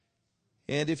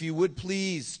And if you would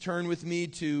please turn with me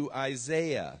to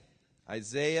Isaiah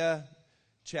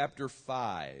chapter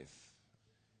 5.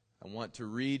 I want to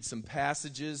read some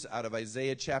passages out of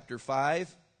Isaiah chapter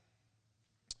 5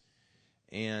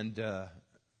 and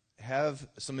have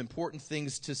some important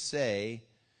things to say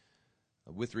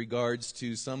with regards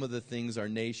to some of the things our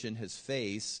nation has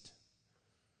faced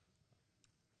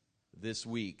this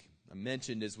week. I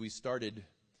mentioned as we started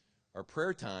our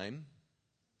prayer time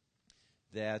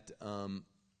that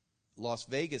Las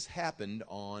Vegas happened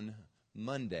on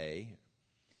Monday,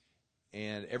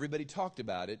 and everybody talked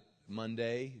about it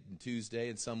Monday and Tuesday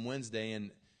and some Wednesday,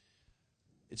 and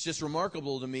it's just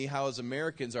remarkable to me how as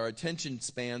Americans our attention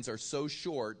spans are so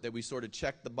short that we sort of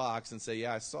check the box and say,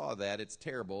 yeah, I saw that, it's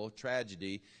terrible,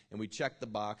 tragedy, and we check the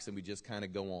box and we just kind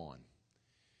of go on.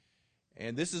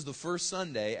 And this is the first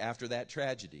Sunday after that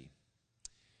tragedy.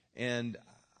 And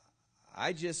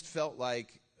I just felt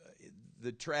like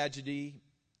the tragedy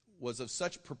was of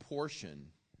such proportion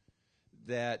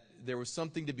that there was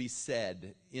something to be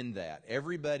said in that.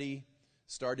 Everybody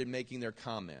started making their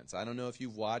comments. I don't know if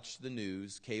you've watched the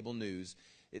news, cable news.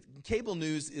 Cable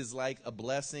news is like a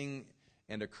blessing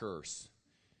and a curse.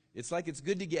 It's like it's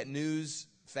good to get news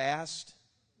fast,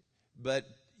 but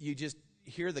you just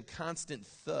hear the constant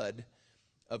thud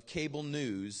of cable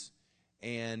news,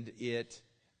 and it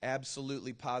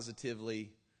absolutely,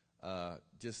 positively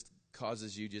just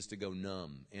causes you just to go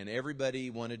numb. And everybody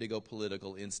wanted to go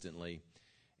political instantly.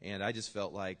 And I just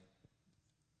felt like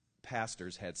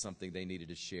pastors had something they needed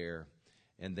to share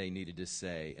and they needed to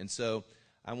say. And so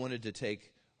I wanted to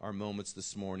take our moments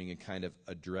this morning and kind of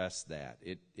address that.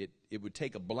 It would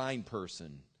take a blind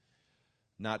person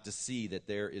not to see that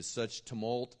there is such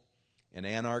tumult and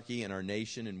anarchy in our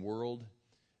nation and world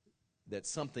that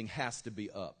something has to be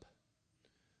up.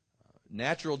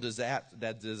 Natural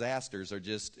disasters are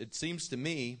just, it seems to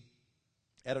me,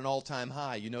 at an all-time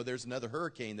high. You know, there's another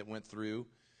hurricane that went through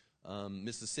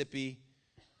Mississippi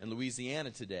and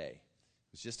Louisiana today.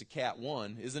 It's just a Cat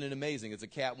 1. Isn't it amazing? It's a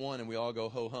Cat 1 and we all go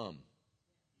ho-hum.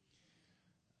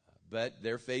 But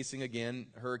they're facing, again,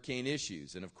 hurricane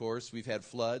issues. And, of course, we've had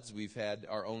floods. We've had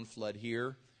our own flood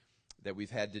here that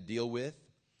we've had to deal with.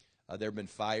 There have been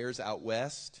fires out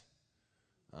west.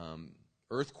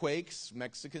 Earthquakes.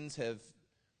 Mexicans have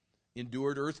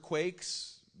endured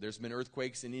earthquakes. There's been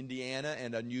earthquakes in Indiana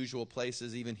and unusual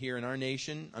places even here in our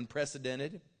nation,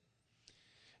 unprecedented.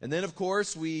 And then, of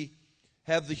course, we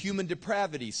have the human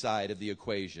depravity side of the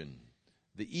equation,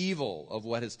 the evil of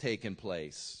what has taken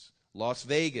place. Las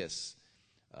Vegas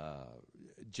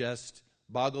just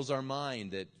boggles our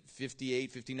mind that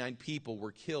 59 people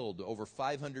were killed, over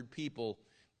 500 people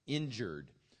injured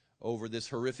over this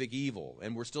horrific evil.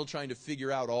 And we're still trying to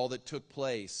figure out all that took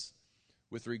place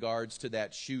with regards to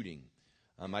that shooting.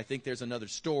 I think there's another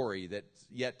story that's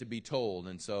yet to be told.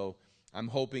 And so I'm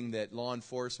hoping that law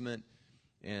enforcement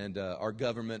and our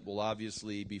government will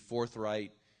obviously be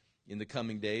forthright in the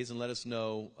coming days and let us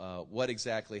know what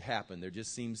exactly happened. There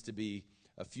just seems to be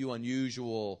a few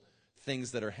unusual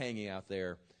things that are hanging out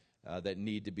there that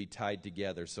need to be tied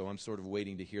together. So I'm sort of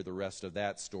waiting to hear the rest of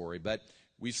that story. But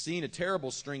we've seen a terrible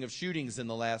string of shootings in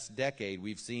the last decade.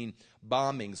 We've seen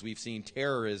bombings. We've seen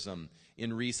terrorism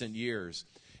in recent years.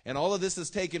 And all of this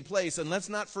has taken place. And let's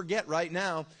not forget right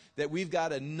now that we've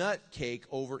got a nutcake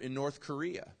over in North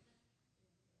Korea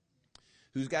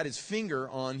who's got his finger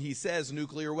on, he says,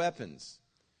 nuclear weapons.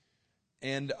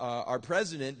 And our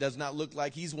president does not look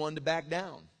like he's one to back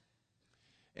down.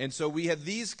 And so we have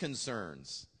these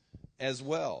concerns as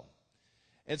well.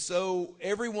 And so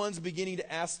everyone's beginning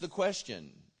to ask the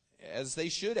question, as they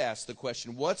should ask the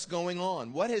question, what's going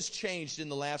on? What has changed in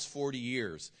the last 40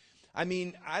 years? I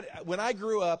mean, when I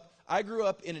grew up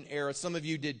in an era, some of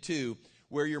you did too,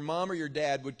 where your mom or your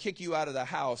dad would kick you out of the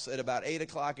house at about 8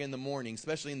 o'clock in the morning,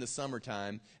 especially in the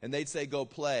summertime, and they'd say, go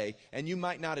play, and you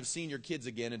might not have seen your kids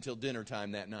again until dinner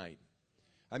time that night.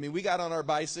 I mean, we got on our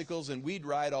bicycles, and we'd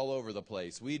ride all over the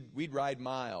place. We'd ride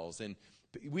miles, and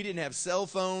we didn't have cell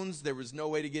phones. There was no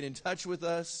way to get in touch with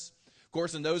us. Of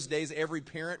course, in those days, every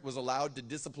parent was allowed to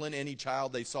discipline any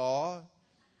child they saw.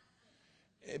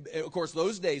 Of course,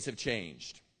 those days have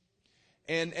changed.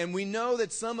 And we know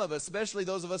that some of us, especially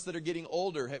those of us that are getting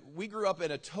older, we grew up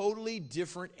in a totally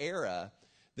different era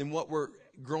than what we're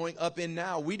growing up in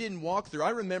now. We didn't walk through.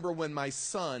 I remember when my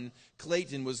son,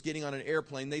 Clayton, was getting on an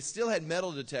airplane. They still had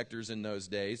metal detectors in those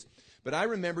days. But I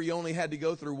remember you only had to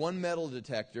go through one metal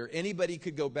detector. Anybody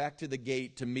could go back to the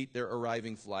gate to meet their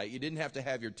arriving flight. You didn't have to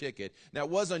have your ticket. Now, it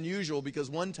was unusual because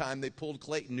one time they pulled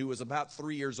Clayton, who was about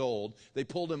 3 years old. They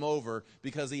pulled him over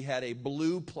because he had a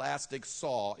blue plastic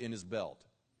saw in his belt.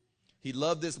 He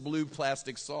loved this blue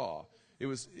plastic saw.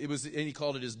 and he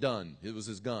called it his gun. It was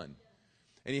his gun.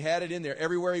 And he had it in there.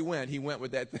 Everywhere he went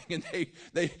with that thing.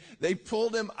 And they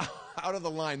pulled him out of the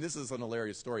line. This is an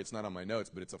hilarious story. It's not on my notes,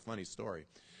 but it's a funny story.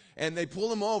 And they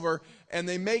pull him over, and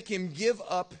they make him give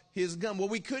up his gun. Well,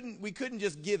 we couldn't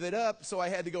just give it up, so I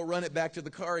had to go run it back to the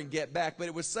car and get back. But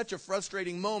it was such a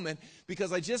frustrating moment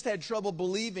because I just had trouble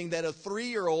believing that a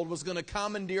 3-year-old was going to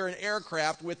commandeer an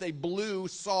aircraft with a blue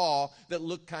saw that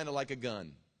looked kind of like a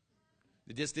gun.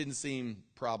 It just didn't seem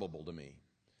probable to me.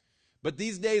 But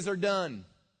these days are done.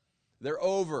 They're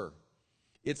over.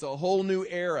 It's a whole new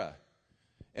era.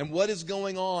 And what is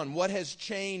going on? What has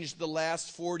changed the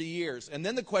last 40 years? And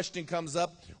then the question comes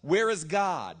up, where is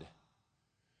God?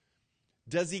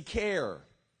 Does he care?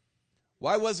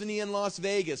 Why wasn't he in Las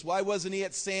Vegas? Why wasn't he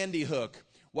at Sandy Hook?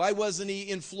 Why wasn't he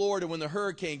in Florida when the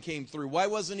hurricane came through? Why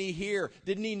wasn't he here?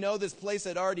 Didn't he know this place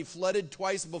had already flooded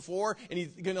twice before and he's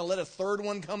going to let a third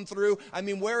one come through? I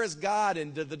mean, where is God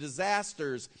in the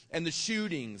disasters and the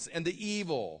shootings and the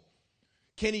evil?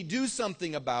 Can he do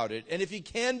something about it? And if he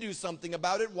can do something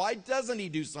about it, why doesn't he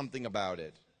do something about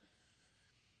it?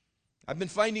 I've been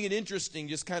finding it interesting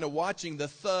just kind of watching the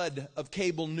thud of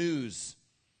cable news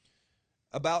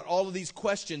about all of these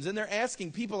questions. And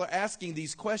people are asking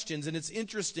these questions. And it's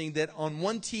interesting that on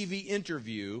one TV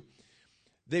interview,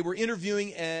 they were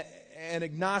interviewing an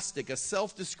agnostic, a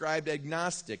self-described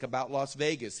agnostic about Las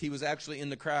Vegas. He was actually in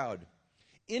the crowd.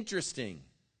 Interesting.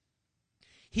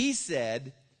 He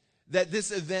said that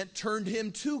this event turned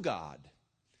him to God.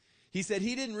 He said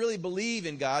he didn't really believe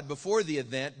in God before the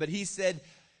event, but he said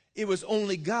it was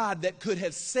only God that could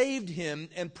have saved him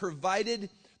and provided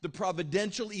the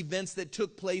providential events that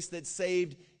took place that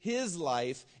saved his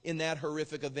life in that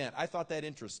horrific event. I thought that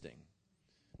interesting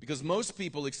because most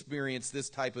people experience this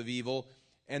type of evil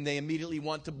and they immediately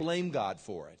want to blame God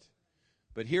for it.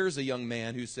 But here's a young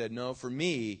man who said, no, for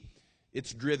me,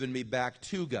 it's driven me back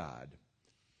to God.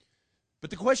 But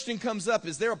the question comes up,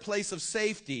 is there a place of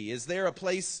safety? Is there a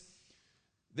place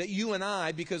that you and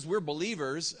I, because we're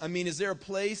believers, is there a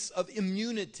place of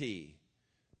immunity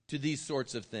to these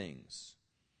sorts of things?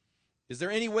 Is there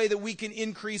any way that we can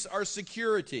increase our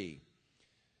security?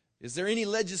 Is there any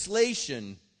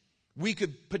legislation we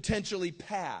could potentially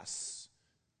pass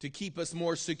to keep us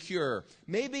more secure?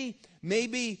 Maybe,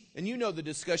 and you know the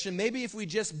discussion, maybe if we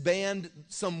just banned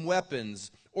some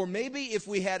weapons, or maybe if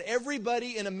we had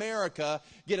everybody in America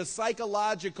get a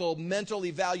psychological mental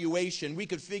evaluation, we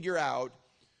could figure out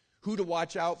who to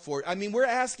watch out for. We're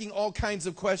asking all kinds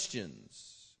of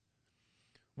questions.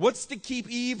 What's to keep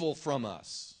evil from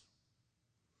us?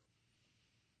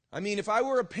 If I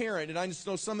were a parent, and I just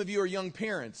know some of you are young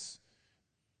parents,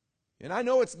 and I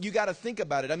know you got to think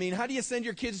about it. How do you send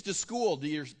your kids to school? Do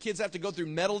your kids have to go through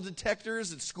metal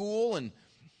detectors at school?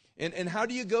 And how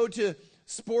do you go to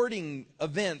sporting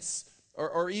events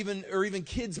or even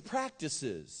kids'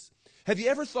 practices? Have you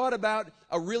ever thought about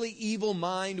a really evil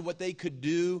mind, what they could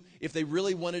do if they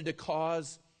really wanted to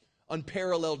cause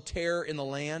unparalleled terror in the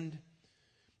land?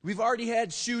 We've already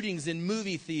had shootings in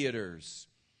movie theaters,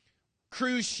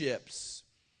 cruise ships.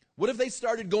 What if they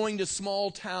started going to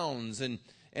small towns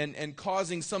and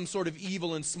causing some sort of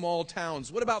evil in small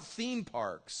towns? What about theme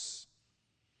parks?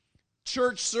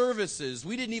 Church services.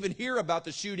 We didn't even hear about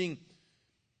the shooting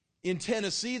in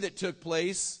Tennessee that took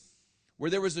place, where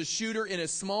there was a shooter in a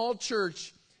small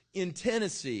church in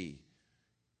Tennessee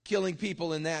killing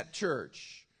people in that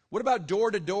church. What about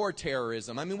door-to-door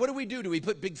terrorism? What do we do? Do we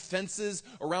put big fences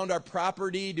around our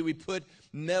property? Do we put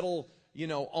metal,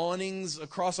 awnings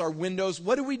across our windows?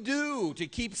 What do we do to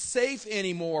keep safe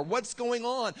anymore? What's going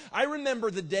on? I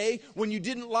remember the day when you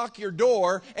didn't lock your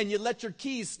door and you let your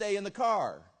keys stay in the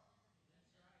car.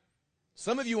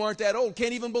 Some of you aren't that old,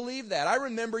 can't even believe that. I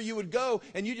remember you would go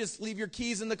and you just leave your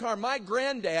keys in the car. My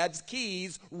granddad's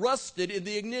keys rusted in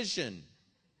the ignition.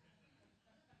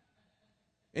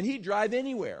 And he'd drive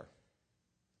anywhere.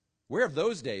 Where have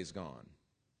those days gone?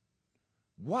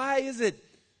 Why is it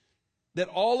that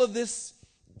all of this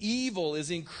evil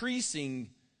is increasing?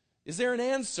 Is there an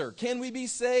answer? Can we be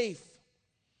safe?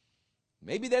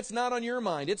 Maybe that's not on your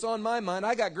mind. It's on my mind.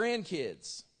 I got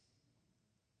grandkids.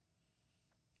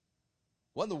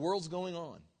 What in the world's going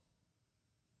on?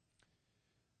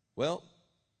 Well,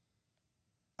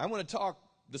 I want to talk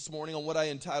this morning on what I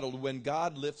entitled, When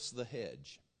God Lifts the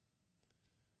Hedge.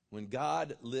 When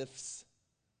God lifts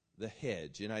the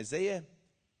hedge. In Isaiah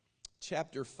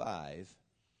chapter 5,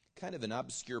 kind of an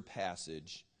obscure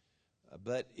passage,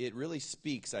 but it really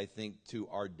speaks, I think, to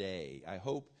our day. I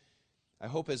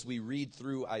hope as we read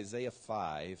through Isaiah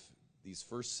 5, these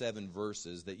first 7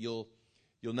 verses, that you'll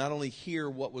you'll not only hear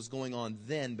what was going on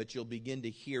then, but you'll begin to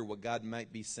hear what God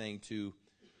might be saying to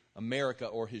America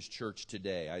or his church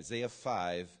today. Isaiah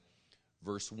 5,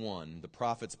 verse 1. The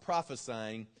prophet's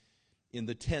prophesying in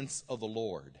the tense of the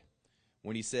Lord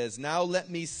when he says, "Now let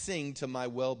me sing to my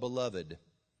well-beloved,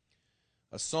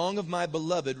 a song of my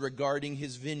beloved regarding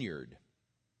his vineyard.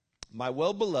 My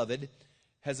well-beloved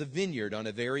has a vineyard on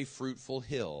a very fruitful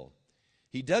hill.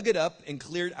 He dug it up and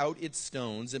cleared out its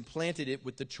stones and planted it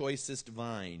with the choicest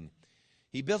vine.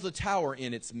 He built a tower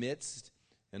in its midst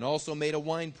and also made a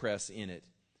winepress in it.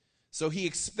 So he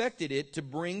expected it to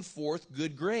bring forth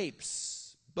good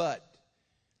grapes, but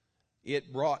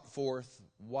it brought forth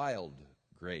wild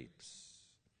grapes.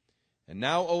 And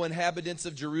now, O inhabitants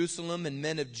of Jerusalem and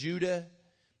men of Judah,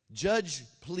 judge,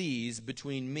 please,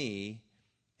 between me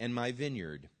and my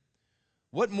vineyard.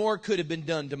 What more could have been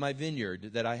done to my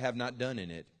vineyard that I have not done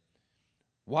in it?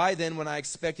 Why then, when I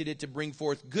expected it to bring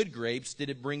forth good grapes, did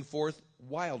it bring forth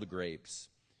wild grapes?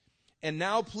 And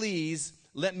now, please,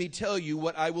 let me tell you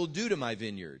what I will do to my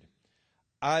vineyard.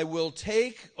 I will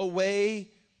take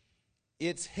away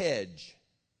its hedge,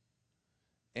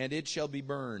 and it shall be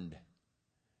burned,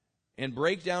 and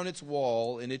break down its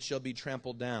wall, and it shall be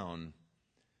trampled down.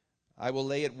 I will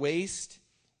lay it waste,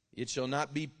 it shall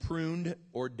not be pruned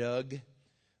or dug,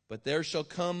 but there shall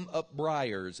come up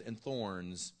briars and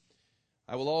thorns.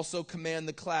 I will also command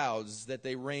the clouds that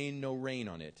they rain no rain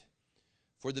on it.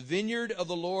 For the vineyard of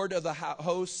the Lord of the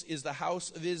hosts is the house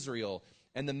of Israel,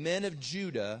 and the men of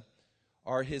Judah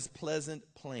are his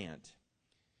pleasant plant.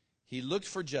 He looked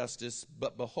for justice,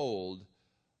 but behold,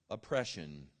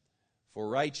 oppression, for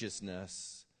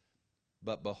righteousness,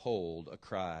 but behold, a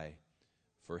cry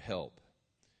for help.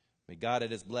 May God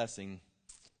add his blessing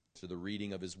to the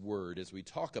reading of his word as we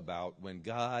talk about when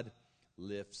God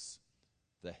lifts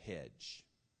the hedge.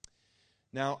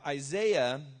 Now,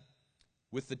 Isaiah,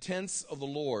 with the tense of the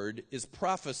Lord, is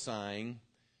prophesying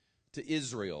to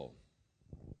Israel.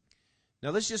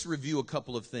 Now, let's just review a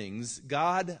couple of things.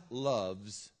 God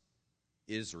loves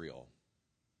Israel.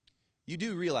 You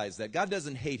do realize that. God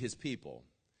doesn't hate his people.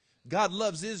 God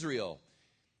loves Israel.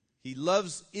 He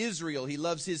loves Israel. He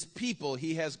loves his people.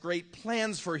 He has great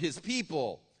plans for his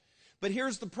people. But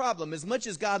here's the problem. As much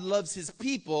as God loves his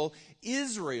people,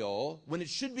 Israel, when it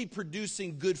should be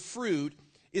producing good fruit,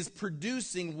 is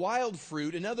producing wild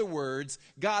fruit. In other words,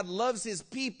 God loves his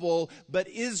people, but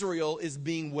Israel is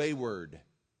being wayward.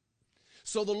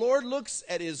 So the Lord looks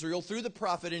at Israel through the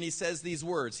prophet and he says these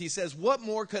words. He says, "What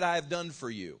more could I have done for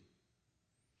you?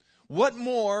 What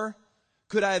more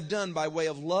could I have done by way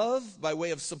of love, by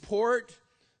way of support,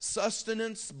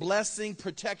 sustenance, blessing,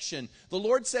 protection?" The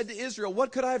Lord said to Israel,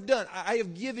 "What could I have done? I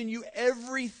have given you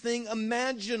everything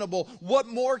imaginable. What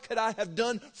more could I have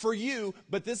done for you?"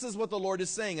 But this is what the Lord is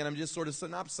saying, and I'm just sort of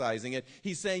synopsizing it.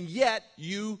 He's saying, "Yet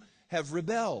you have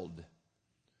rebelled.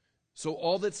 So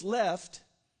all that's left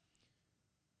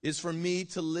is for me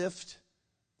to lift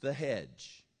the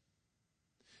hedge."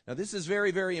 Now this is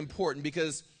very, very important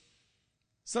because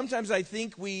sometimes I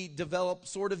think we develop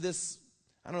sort of this,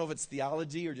 I don't know if it's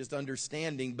theology or just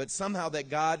understanding, but somehow that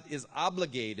God is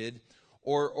obligated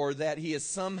or that he is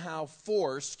somehow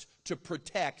forced to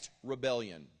protect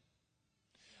rebellion.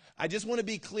 I just want to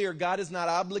be clear, God is not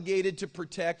obligated to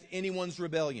protect anyone's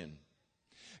rebellion.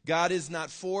 God is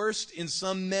not forced in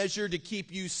some measure to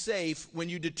keep you safe when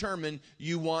you determine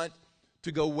you want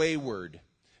to go wayward.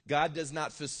 God does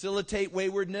not facilitate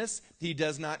waywardness. He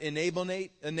does not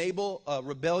enable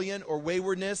rebellion or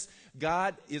waywardness.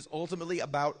 God is ultimately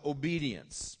about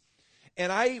obedience.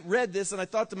 And I read this and I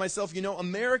thought to myself,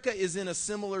 America is in a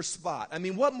similar spot. I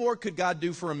mean, what more could God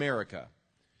do for America?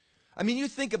 I mean, you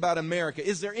think about America.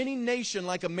 Is there any nation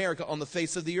like America on the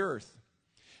face of the earth?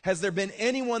 Has there been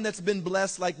anyone that's been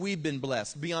blessed like we've been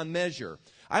blessed beyond measure?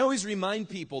 I always remind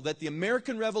people that the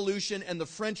American Revolution and the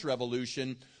French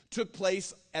Revolution took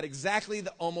place at exactly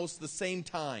almost the same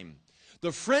time.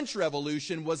 The French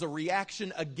Revolution was a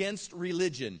reaction against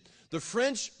religion. The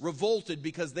French revolted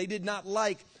because they did not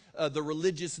like the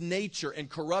religious nature and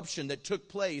corruption that took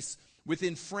place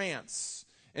within France.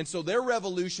 And so their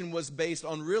revolution was based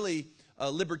on really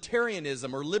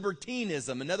libertarianism or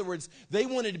libertinism. In other words, they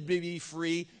wanted to be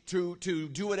free to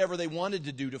do whatever they wanted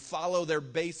to do, to follow their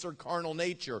baser carnal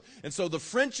nature. And so the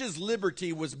French's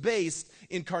liberty was based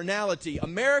in carnality.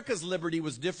 America's liberty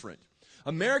was different.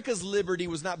 America's liberty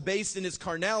was not based in its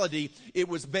carnality. It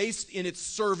was based in its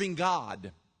serving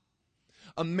God.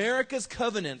 America's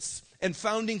covenants and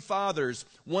founding fathers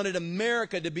wanted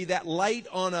America to be that light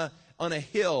on a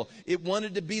hill. It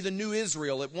wanted to be the new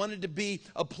Israel. It wanted to be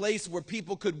a place where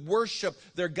people could worship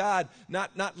their God,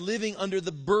 not living under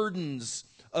the burdens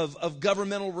of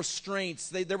governmental restraints.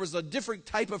 There was a different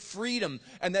type of freedom,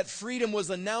 and that freedom was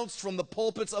announced from the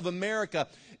pulpits of America.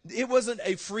 It wasn't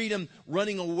a freedom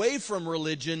running away from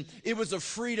religion. It was a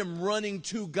freedom running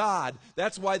to God.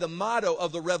 That's why the motto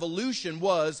of the revolution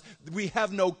was, we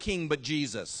have no king but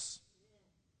Jesus.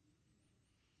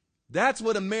 That's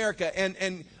what America,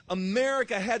 and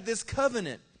America had this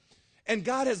covenant. And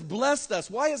God has blessed us.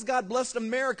 Why has God blessed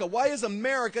America? Why is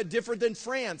America different than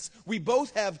France? We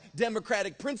both have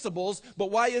democratic principles, but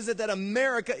why is it that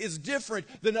America is different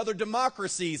than other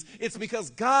democracies? It's because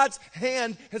God's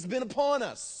hand has been upon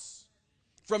us.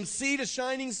 From sea to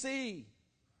shining sea.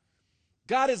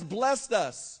 God has blessed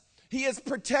us. He has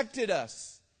protected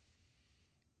us.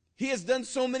 He has done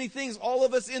so many things. All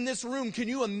of us in this room, can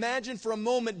you imagine for a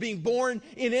moment being born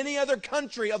in any other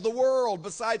country of the world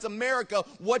besides America,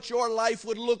 what your life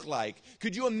would look like?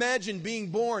 Could you imagine being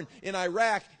born in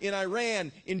Iraq, in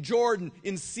Iran, in Jordan,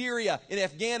 in Syria, in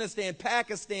Afghanistan,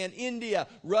 Pakistan, India,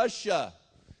 Russia?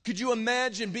 Could you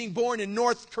imagine being born in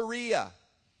North Korea?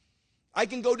 I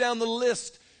can go down the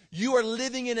list. You are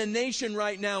living in a nation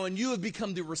right now, and you have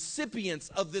become the recipients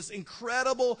of this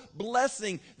incredible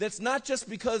blessing that's not just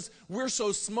because we're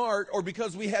so smart or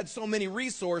because we had so many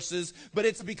resources, but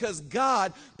it's because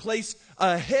God placed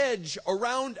a hedge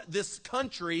around this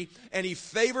country, and He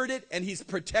favored it, and He's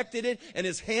protected it, and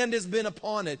His hand has been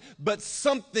upon it. But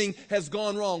something has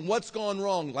gone wrong. What's gone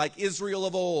wrong? Like Israel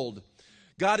of old.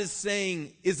 God is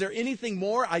saying, is there anything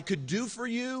more I could do for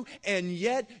you? And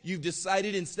yet you've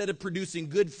decided instead of producing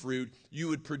good fruit, you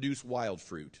would produce wild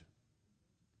fruit.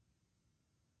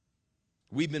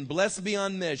 We've been blessed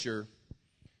beyond measure,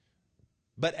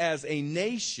 but as a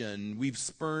nation, we've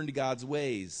spurned God's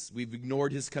ways. We've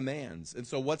ignored His commands. And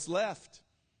so what's left?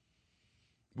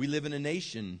 We live in a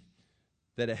nation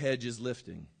that a hedge is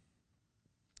lifting.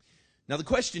 Now the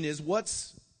question is,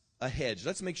 what's a hedge?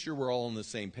 Let's make sure we're all on the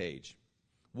same page.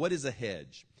 What is a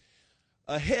hedge?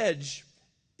 A hedge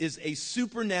is a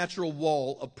supernatural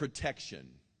wall of protection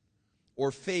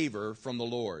or favor from the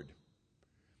Lord.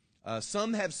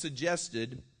 Some have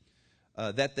suggested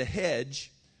that the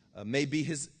hedge may be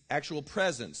His actual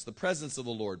presence. The presence of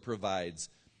the Lord provides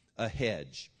a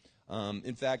hedge.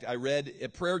 In fact, I read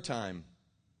at prayer time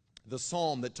the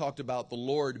psalm that talked about the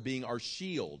Lord being our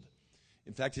shield.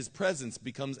 In fact, His presence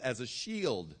becomes as a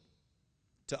shield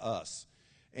to us.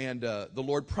 And the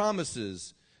Lord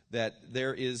promises that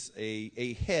there is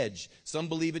a hedge. Some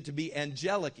believe it to be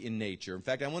angelic in nature. In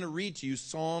fact, I want to read to you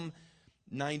Psalm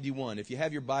 91. If you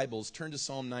have your Bibles, turn to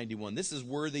Psalm 91. This is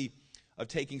worthy of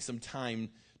taking some time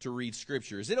to read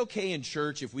Scripture. Is it okay in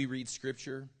church if we read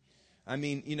Scripture? I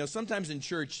mean, sometimes in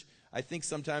church, I think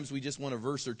sometimes we just want a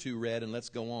verse or two read and let's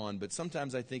go on. But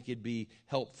sometimes I think it'd be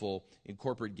helpful in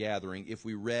corporate gathering if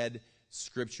we read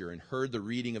Scripture and heard the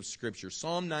reading of Scripture.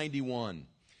 Psalm 91.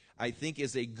 I think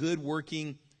is a good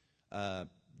working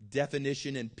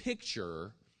definition and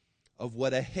picture of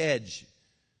what a hedge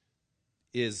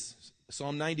is.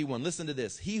 Psalm 91, listen to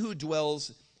this. He who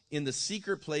dwells in the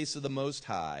secret place of the Most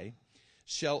High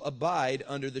shall abide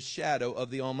under the shadow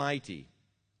of the Almighty.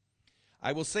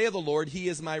 I will say of the Lord, He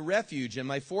is my refuge and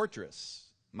my fortress,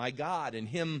 my God, in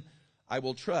Him I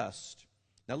will trust.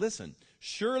 Now listen,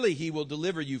 surely He will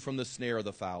deliver you from the snare of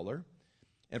the fowler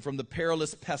and from the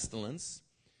perilous pestilence.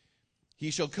 He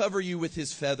shall cover you with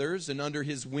His feathers, and under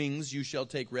His wings you shall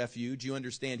take refuge. You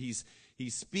understand He's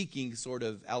speaking sort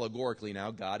of allegorically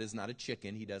now. God is not a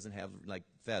chicken. He doesn't have like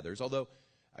feathers. Although,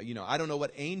 I don't know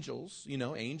what angels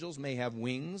may have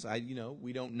wings.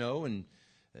 We don't know, and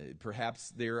perhaps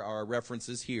there are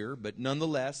references here. But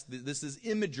nonetheless, this is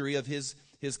imagery of His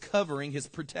covering, His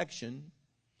protection.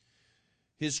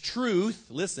 His truth,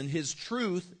 listen, His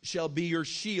truth shall be your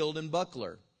shield and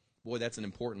buckler. Boy, that's an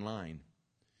important line.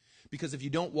 Because if you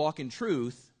don't walk in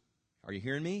truth, are you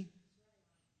hearing me?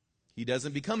 He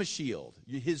doesn't become a shield.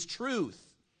 His truth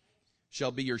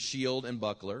shall be your shield and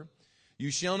buckler.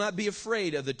 You shall not be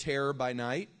afraid of the terror by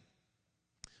night,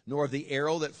 nor of the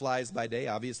arrow that flies by day.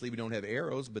 Obviously, we don't have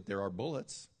arrows, but there are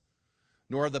bullets.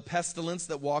 Nor of the pestilence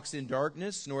that walks in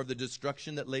darkness, nor of the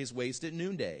destruction that lays waste at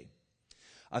noonday.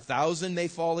 1,000 may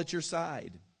fall at your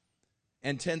side,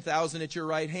 and 10,000 at your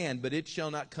right hand, but it shall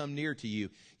not come near to you.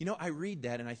 I read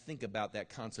that and I think about that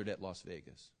concert at Las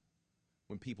Vegas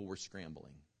when people were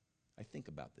scrambling. I think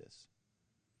about this.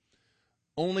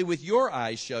 Only with your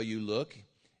eyes shall you look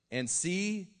and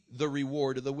see the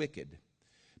reward of the wicked,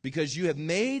 because you have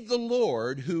made the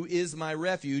Lord, who is my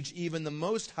refuge, even the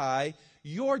Most High,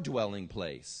 your dwelling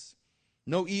place.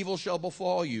 No evil shall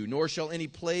befall you, nor shall any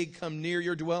plague come near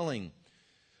your dwelling.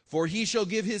 For He shall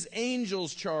give His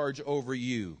angels charge over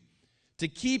you, to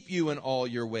keep you in all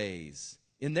your ways.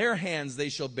 In their hands they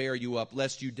shall bear you up,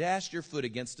 lest you dash your foot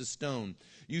against a stone.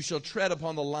 You shall tread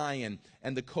upon the lion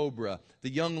and the cobra, the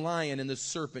young lion and the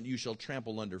serpent you shall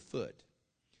trample underfoot.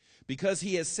 Because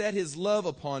he has set his love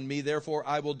upon me, therefore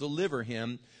I will deliver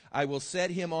him. I will set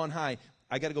him on high.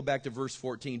 I got to go back to verse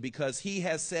 14. Because he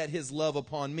has set his love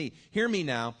upon me. Hear me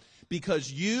now.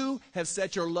 Because you have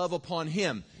set your love upon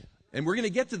him. And we're going to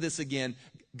get to this again.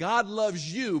 God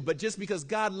loves you, but just because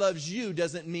God loves you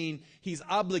doesn't mean he's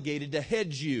obligated to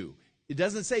hedge you. It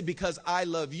doesn't say because I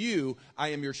love you, I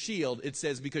am your shield. It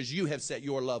says because you have set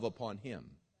your love upon him.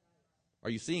 Are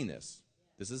you seeing this?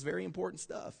 This is very important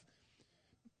stuff.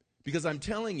 Because I'm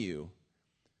telling you,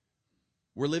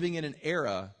 we're living in an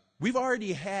era, we've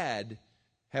already had,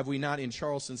 have we not, in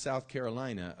Charleston, South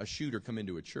Carolina, a shooter come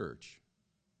into a church?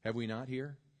 Have we not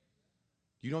here?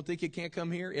 You don't think it can't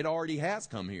come here? It already has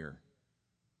come here.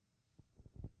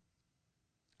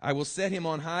 I will set him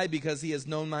on high because he has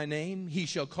known my name. He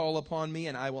shall call upon me,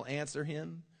 and I will answer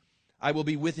him. I will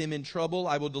be with him in trouble.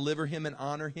 I will deliver him and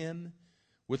honor him.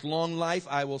 With long life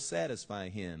I will satisfy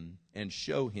him and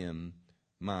show him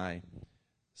my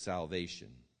salvation.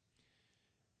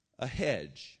 A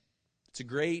hedge. It's a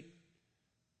great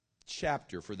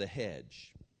chapter for the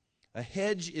hedge. A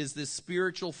hedge is this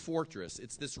spiritual fortress.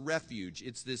 It's this refuge.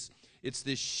 It's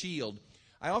this shield.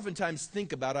 I oftentimes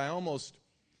think about, I almost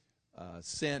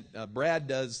sent, Brad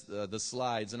does the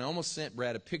slides, and I almost sent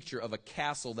Brad a picture of a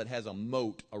castle that has a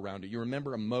moat around it. You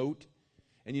remember a moat?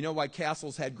 And you know why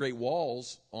castles had great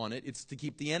walls on it? It's to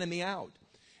keep the enemy out.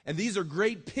 And these are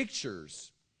great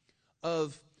pictures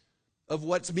of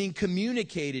what's being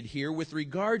communicated here with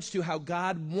regards to how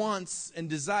God wants and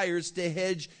desires to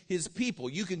hedge his people.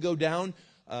 You can go down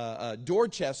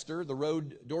Dorchester,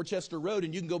 Dorchester Road,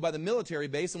 and you can go by the military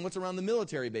base. And what's around the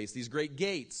military base? These great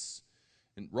gates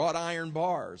and wrought iron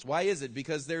bars. Why is it?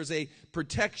 Because there's a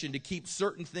protection to keep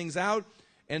certain things out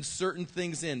and certain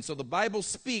things in. So the Bible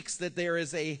speaks that there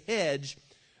is a hedge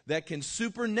that can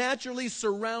supernaturally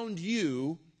surround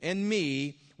you and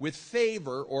me with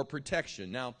favor or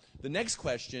protection. Now, the next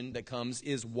question that comes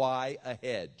is, why a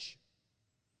hedge?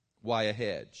 Why a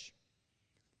hedge?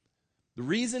 The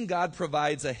reason God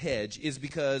provides a hedge is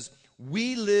because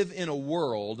we live in a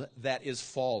world that is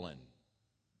fallen.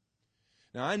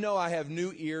 Now, I know I have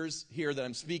new ears here that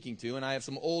I'm speaking to, and I have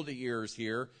some old ears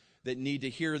here that need to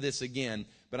hear this again,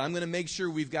 but I'm going to make sure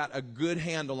we've got a good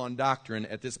handle on doctrine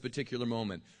at this particular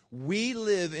moment. We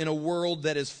live in a world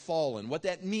that is fallen. What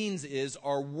that means is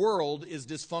our world is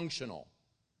dysfunctional.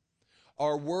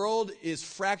 Our world is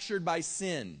fractured by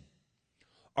sin.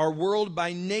 Our world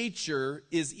by nature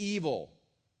is evil.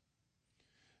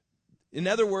 In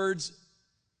other words,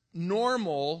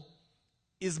 normal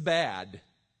is bad.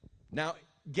 Now,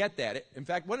 get that. In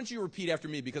fact, why don't you repeat after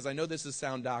me, because I know this is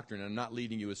sound doctrine and I'm not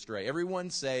leading you astray. Everyone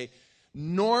say,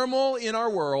 normal in our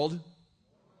world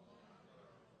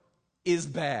is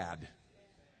bad.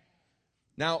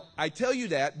 Now, I tell you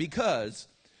that because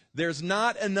there's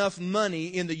not enough money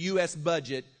in the U.S.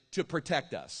 budget to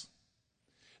protect us.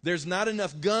 There's not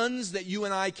enough guns that you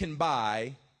and I can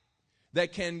buy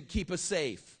that can keep us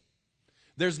safe.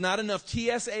 There's not enough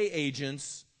TSA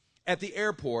agents at the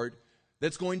airport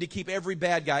that's going to keep every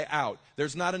bad guy out.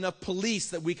 There's not enough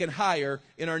police that we can hire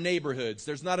in our neighborhoods.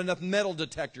 There's not enough metal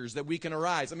detectors that we can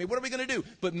arise. I mean, what are we going to do?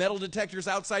 Put metal detectors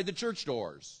outside the church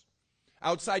doors,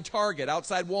 outside Target,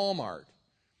 outside Walmart,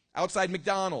 outside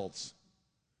McDonald's.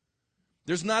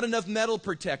 There's not enough metal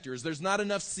protectors. There's not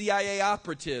enough CIA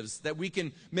operatives that we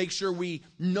can make sure we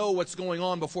know what's going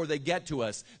on before they get to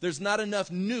us. There's not enough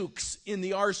nukes in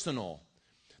the arsenal.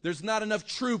 There's not enough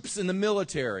troops in the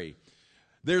military.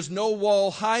 There's no wall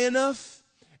high enough,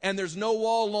 and there's no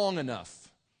wall long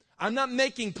enough. I'm not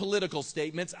making political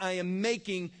statements. I am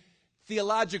making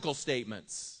theological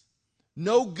statements.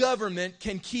 No government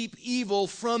can keep evil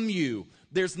from you.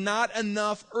 There's not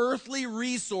enough earthly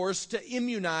resource to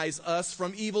immunize us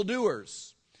from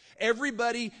evildoers.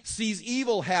 Everybody sees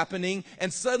evil happening,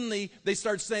 and suddenly they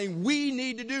start saying, we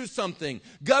need to do something.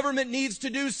 Government needs to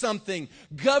do something.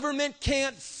 Government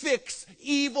can't fix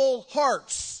evil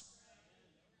hearts.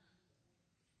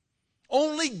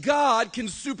 Only God can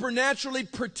supernaturally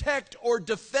protect or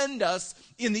defend us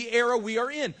in the era we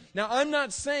are in. Now, I'm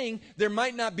not saying there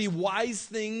might not be wise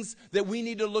things that we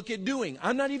need to look at doing.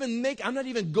 I'm not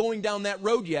even going down that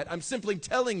road yet. I'm simply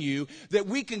telling you that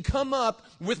we can come up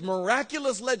with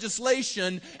miraculous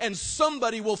legislation and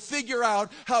somebody will figure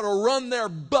out how to run their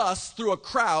bus through a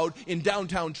crowd in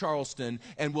downtown Charleston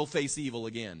and we'll face evil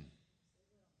again.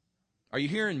 Are you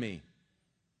hearing me?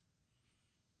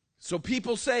 So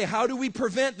people say, how do we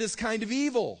prevent this kind of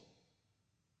evil?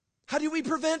 How do we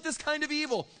prevent this kind of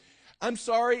evil? I'm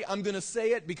sorry, I'm going to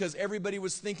say it because everybody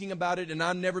was thinking about it, and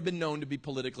I've never been known to be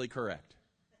politically correct.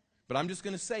 But I'm just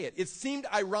going to say it. It seemed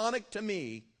ironic to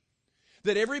me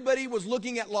that everybody was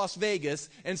looking at Las Vegas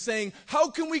and saying,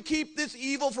 how can we keep this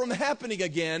evil from happening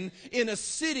again in a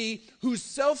city whose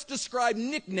self-described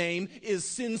nickname is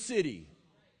Sin City?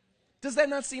 Does that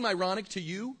not seem ironic to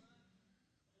you?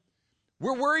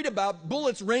 We're worried about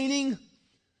bullets raining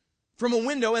from a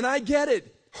window, and I get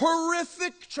it.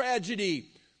 Horrific tragedy.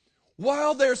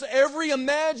 While there's every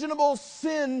imaginable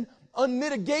sin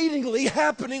unmitigatingly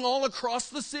happening all across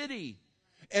the city.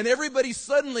 And everybody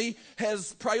suddenly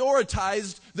has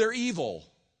prioritized their evil.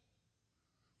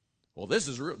 Well, this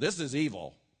is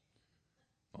evil.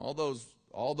 All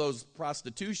those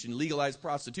prostitution, legalized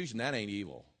prostitution, that ain't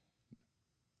evil.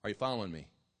 Are you following me?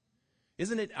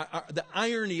 Isn't it the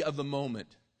irony of the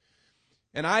moment?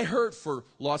 And I hurt for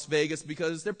Las Vegas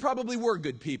because there probably were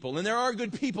good people, and there are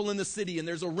good people in the city, and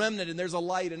there's a remnant, and there's a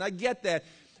light, and I get that.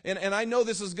 And I know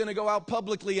this is going to go out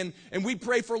publicly, and we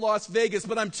pray for Las Vegas,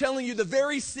 but I'm telling you, the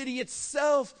very city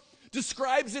itself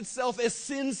describes itself as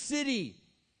Sin City.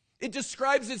 It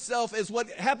describes itself as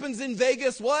what happens in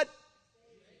Vegas, what?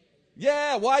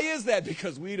 Yeah, why is that?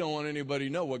 Because we don't want anybody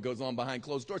to know what goes on behind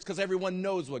closed doors, because everyone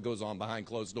knows what goes on behind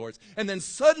closed doors. And then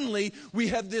suddenly we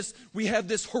have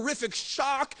this horrific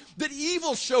shock that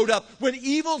evil showed up when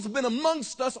evil's been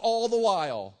amongst us all the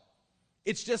while.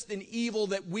 It's just an evil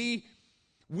that we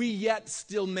yet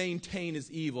still maintain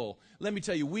as evil. Let me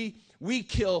tell you, we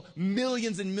kill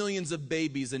millions and millions of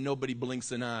babies and nobody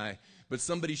blinks an eye. But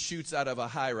somebody shoots out of a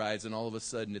high-rise and all of a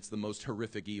sudden it's the most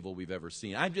horrific evil we've ever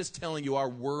seen. I'm just telling you, our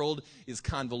world is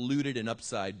convoluted and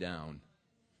upside down.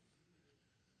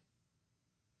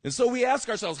 And so we ask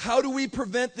ourselves, how do we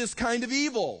prevent this kind of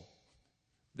evil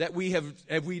that we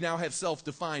now have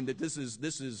self-defined that this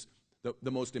is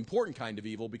the most important kind of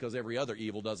evil because every other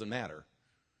evil doesn't matter?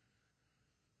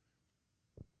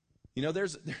 You know,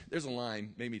 there's a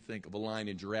line, made me think of a line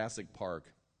in Jurassic Park.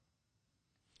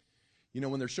 You know,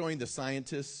 when they're showing the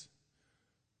scientists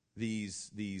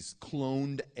these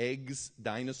cloned eggs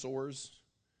dinosaurs,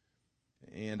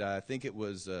 and I think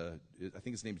his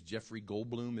name's Jeffrey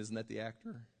Goldblum, isn't that the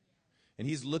actor? And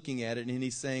he's looking at it and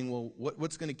he's saying, well,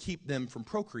 what's going to keep them from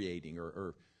procreating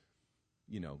or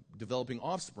developing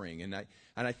offspring? And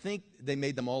I think they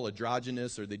made them all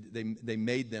androgynous, or they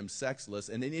made them sexless.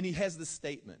 And he has this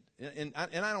statement, and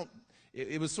I don't.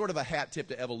 It was sort of a hat tip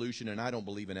to evolution, and I don't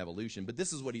believe in evolution. But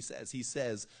this is what he says. He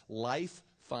says, life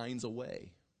finds a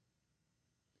way.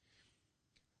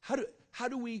 How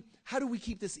do we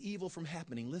keep this evil from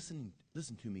happening? Listen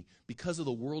to me. Because of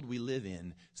the world we live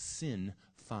in, sin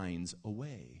finds a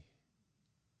way.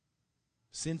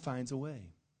 Sin finds a way.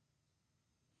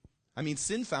 I mean,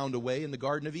 sin found a way in the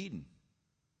Garden of Eden.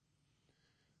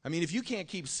 I mean, if you can't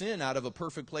keep sin out of a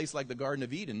perfect place like the Garden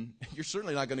of Eden, you're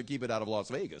certainly not going to keep it out of Las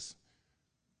Vegas.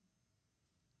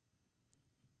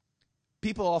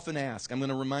 People often ask, I'm going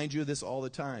to remind you of this all the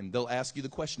time, they'll ask you the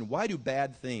question, why do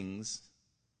bad things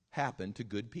happen to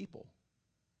good people?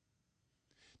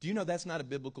 Do you know that's not a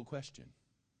biblical question?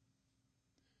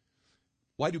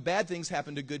 Why do bad things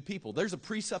happen to good people? There's a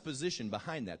presupposition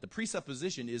behind that. The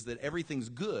presupposition is that everything's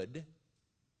good,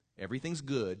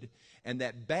 and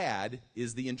that bad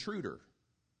is the intruder.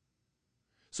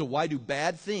 So why do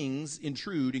bad things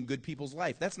intrude in good people's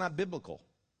life? That's not biblical.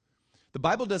 The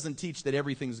Bible doesn't teach that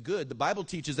everything's good. The Bible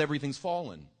teaches everything's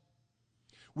fallen.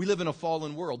 We live in a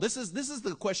fallen world. This is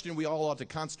the question we all ought to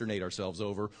consternate ourselves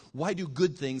over. Why do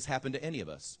good things happen to any of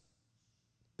us?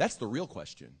 That's the real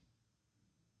question.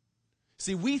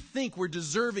 See, we think we're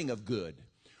deserving of good.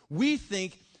 We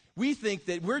think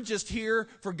that we're just here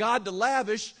for God to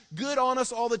lavish good on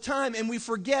us all the time, and we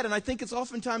forget, and I think it's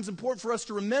oftentimes important for us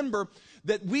to remember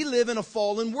that we live in a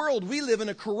fallen world. We live in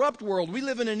a corrupt world. We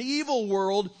live in an evil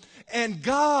world, and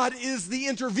God is the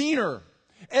intervener.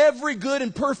 Every good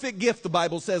and perfect gift, the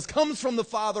Bible says, comes from the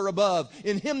Father above.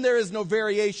 In Him there is no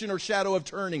variation or shadow of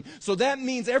turning. So that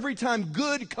means every time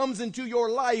good comes into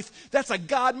your life, that's a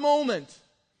God moment.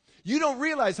 You don't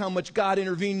realize how much God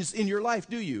intervenes in your life,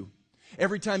 do you?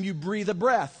 Every time you breathe a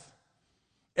breath,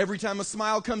 every time a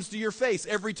smile comes to your face,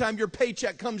 every time your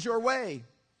paycheck comes your way.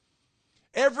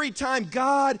 Every time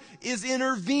God is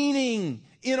intervening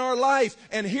in our life.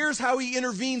 And here's how He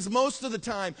intervenes most of the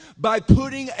time: by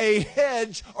putting a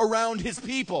hedge around His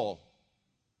people.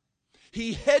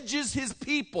 He hedges His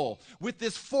people with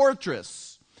this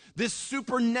fortress, this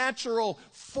supernatural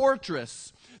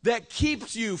fortress that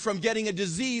keeps you from getting a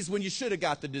disease when you should have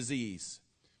got the disease.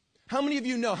 How many of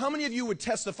you know, how many of you would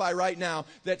testify right now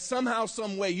that somehow,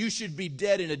 some way you should be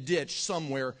dead in a ditch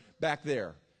somewhere back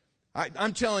there?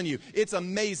 I'm telling you, it's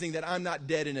amazing that I'm not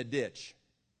dead in a ditch.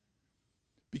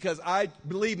 Because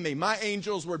believe me, my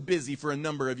angels were busy for a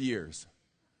number of years.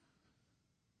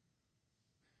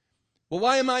 Well,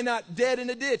 why am I not dead in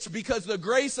a ditch? Because the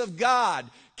grace of God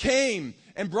came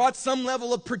and brought some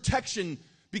level of protection,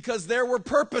 because there were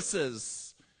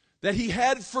purposes that He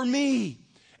had for me,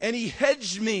 and He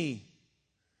hedged me.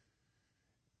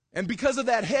 And because of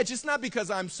that hedge, it's not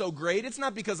because I'm so great. It's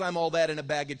not because I'm all that in a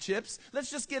bag of chips. Let's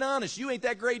just get honest. You ain't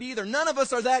that great either. None of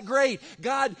us are that great.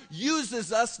 God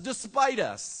uses us despite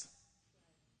us.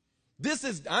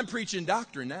 I'm preaching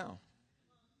doctrine now.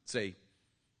 See?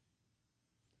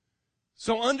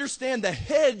 So understand, the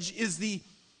hedge is the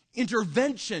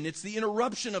intervention. It's the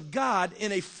interruption of God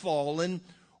in a fallen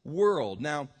world.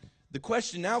 Now, the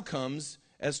question now comes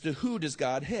as to who does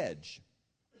God hedge?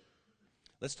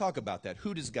 Let's talk about that.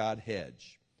 Who does God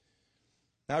hedge?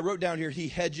 Now, I wrote down here, He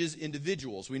hedges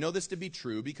individuals. We know this to be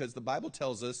true because the Bible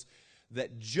tells us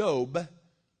that Job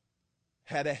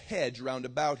had a hedge round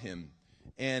about him.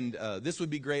 And this would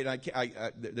be great.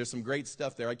 There's some great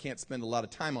stuff there. I can't spend a lot of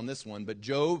time on this one. But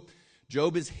Job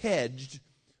is hedged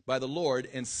by the Lord,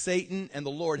 and Satan and the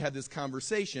Lord have this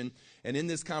conversation. And in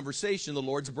this conversation, the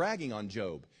Lord's bragging on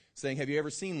Job, saying, have you ever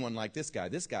seen one like this guy?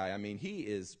 This guy, I mean, he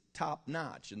is top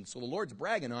notch. And so the Lord's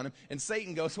bragging on him, and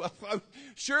Satan goes, well,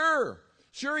 sure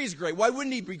he's great. Why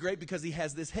wouldn't he be great? Because he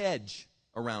has this hedge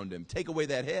around him. Take away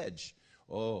that hedge.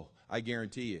 Oh, I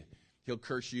guarantee you, he'll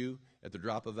curse you at the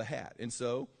drop of a hat. And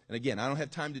again, I don't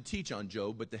have time to teach on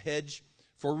Job, but the hedge,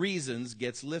 for reasons,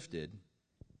 gets lifted.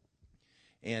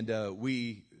 And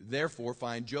we, therefore,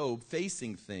 find Job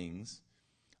facing things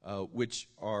which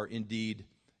are indeed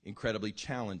incredibly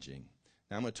challenging.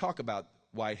 Now, I'm going to talk about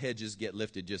why hedges get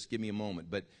lifted. Just give me a moment.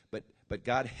 But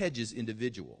God hedges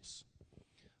individuals.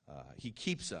 He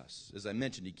keeps us. As I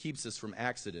mentioned, He keeps us from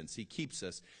accidents. He keeps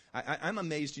us. I'm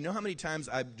amazed. You know how many times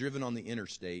I've driven on the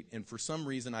interstate, and for some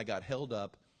reason I got held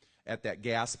up at that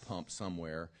gas pump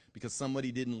somewhere because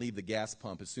somebody didn't leave the gas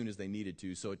pump as soon as they needed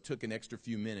to, so it took an extra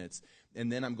few minutes,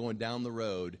 and then I'm going down the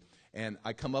road, and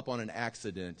I come up on an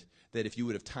accident that if you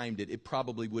would have timed it, it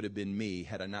probably would have been me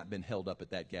had I not been held up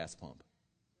at that gas pump.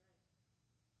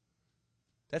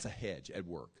 That's a hedge at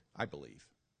work, I believe.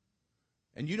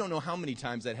 And you don't know how many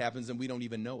times that happens and we don't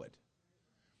even know it.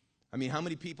 I mean, how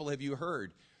many people have you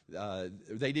heard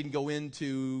they didn't go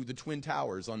into the Twin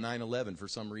Towers on 9/11 for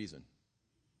some reason?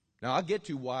 Now, I'll get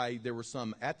to why there were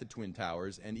some at the Twin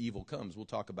Towers and evil comes. We'll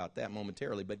talk about that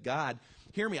momentarily. But God,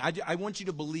 hear me, I want you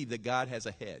to believe that God has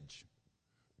a hedge.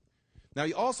 Now,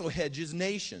 He also hedges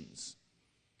nations.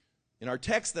 In our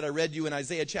text that I read you in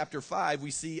Isaiah chapter 5, we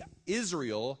see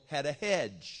Israel had a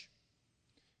hedge.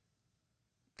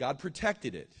 God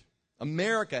protected it.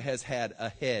 America has had a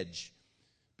hedge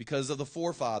because of the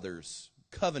forefathers'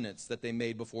 covenants that they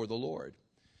made before the Lord.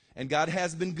 And God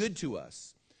has been good to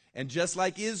us. And just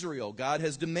like Israel, God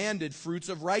has demanded fruits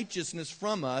of righteousness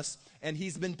from us, and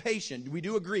He's been patient. We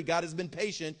do agree God has been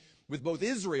patient with both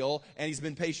Israel, and He's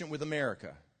been patient with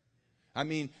America. I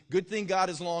mean, good thing God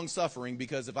is long-suffering,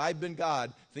 because if I'd been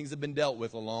God, things have been dealt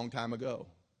with a long time ago.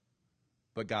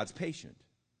 But God's patient.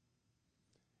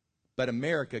 But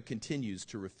America continues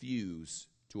to refuse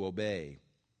to obey.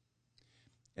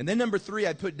 And then number 3,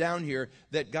 I put down here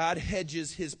that God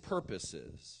hedges His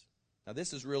purposes. Now,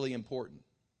 this is really important,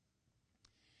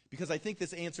 because I think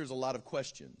this answers a lot of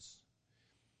questions.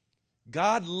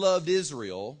 God loved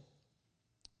Israel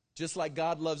just like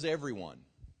God loves everyone.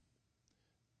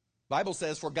 The Bible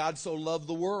says, for God so loved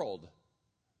the world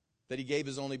that He gave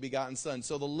His only begotten Son.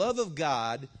 So the love of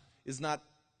God is not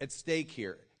at stake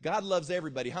here. God loves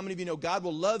everybody. How many of you know God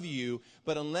will love you,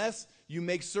 but unless you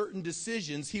make certain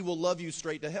decisions, He will love you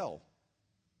straight to hell?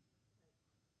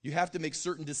 You have to make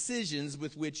certain decisions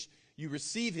with which you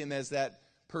receive Him as that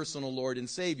personal Lord and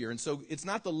Savior. And so it's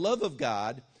not the love of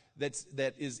God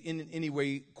that is in any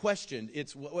way questioned.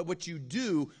 It's what you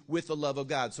do with the love of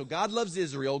God. So God loves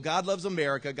Israel, God loves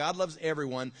America, God loves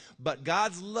everyone, but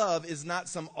God's love is not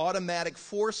some automatic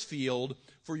force field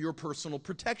for your personal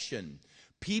protection.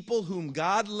 People whom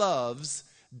God loves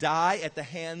die at the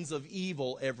hands of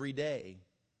evil every day.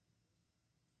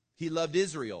 He loved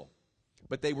Israel,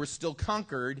 but they were still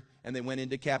conquered and they went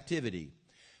into captivity.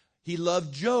 He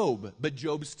loved Job, but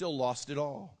Job still lost it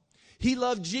all. He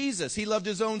loved Jesus. He loved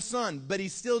His own Son, but He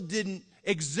still didn't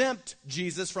exempt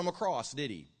Jesus from a cross, did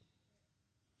He?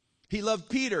 He loved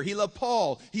Peter. He loved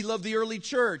Paul. He loved the early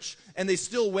church, and they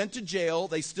still went to jail.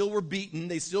 They still were beaten.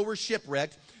 They still were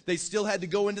shipwrecked. They still had to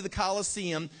go into the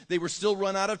Colosseum. They were still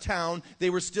run out of town. They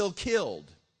were still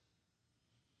killed.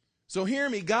 So hear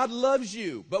me, God loves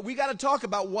you, but we got to talk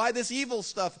about why this evil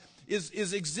stuff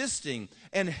is existing.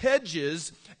 And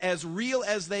hedges, as real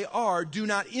as they are, do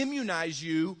not immunize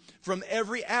you from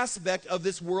every aspect of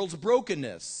this world's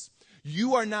brokenness.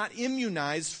 You are not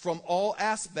immunized from all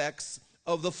aspects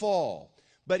of the fall.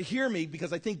 But hear me,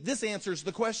 because I think this answers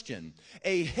the question.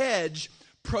 A hedge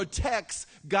protects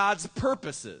God's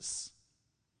purposes.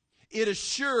 It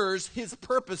assures his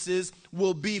purposes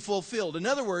will be fulfilled. In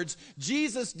other words,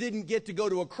 Jesus didn't get to go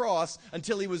to a cross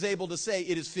until he was able to say,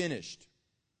 it is finished.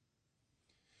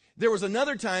 There was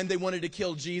another time they wanted to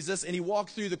kill Jesus, and he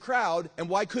walked through the crowd, and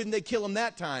why couldn't they kill him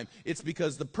that time? It's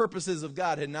because the purposes of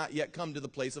God had not yet come to the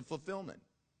place of fulfillment.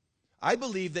 I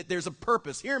believe that there's a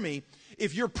purpose. Hear me.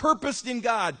 If you're purposed in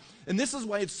God, and this is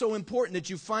why it's so important that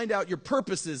you find out your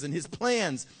purposes and his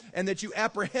plans, and that you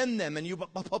apprehend them and you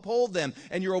uphold them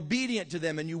and you're obedient to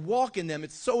them and you walk in them.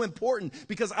 It's so important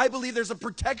because I believe there's a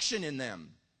protection in them.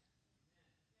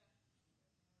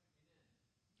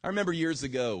 I remember years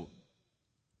ago,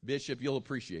 Bishop, you'll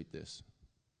appreciate this.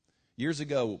 Years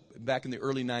ago, back in the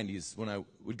early 90s, when I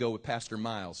would go with Pastor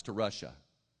Miles to Russia,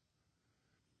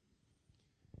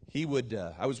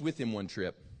 I was with him one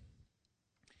trip,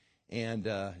 and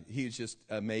he was just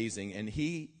amazing. And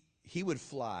he would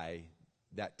fly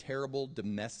that terrible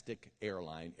domestic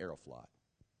airline, Aeroflot.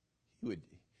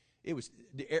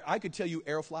 I could tell you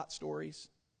Aeroflot stories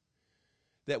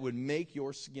that would make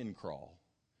your skin crawl.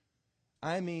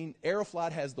 I mean,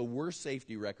 Aeroflot has the worst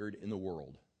safety record in the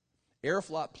world.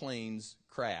 Aeroflot planes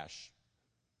crash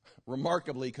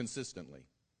remarkably consistently.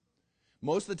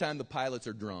 Most of the time, the pilots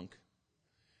are drunk.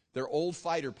 They're old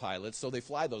fighter pilots, so they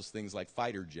fly those things like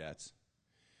fighter jets.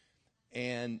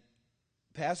 And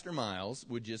Pastor Miles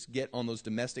would just get on those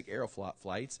domestic Aeroflot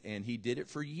flights, and he did it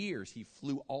for years. He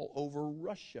flew all over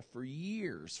Russia for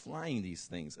years flying these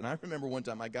things. And I remember one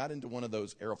time I got into one of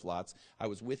those Aeroflots. I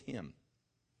was with him.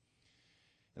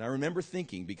 And I remember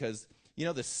thinking, because, you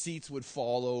know, the seats would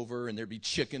fall over, and there'd be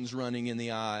chickens running in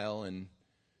the aisle. And,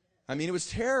 I mean, it was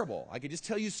terrible. I could just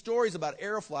tell you stories about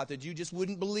Aeroflot that you just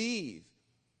wouldn't believe.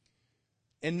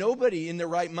 And nobody in their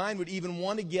right mind would even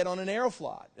want to get on an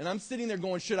Aeroflot. And I'm sitting there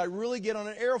going, should I really get on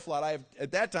an Aeroflot?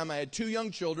 At that time, I had 2 young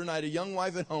children. I had a young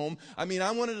wife at home. I mean,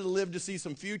 I wanted to live to see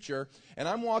some future. And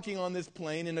I'm walking on this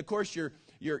plane. And, of course,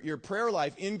 your prayer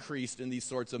life increased in these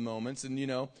sorts of moments. And, you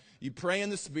know, you pray in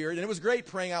the Spirit. And it was great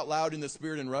praying out loud in the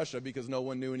Spirit in Russia because no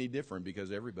one knew any different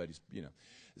because everybody's, you know.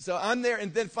 So I'm there.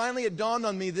 And then finally it dawned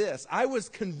on me this. I was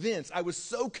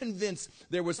so convinced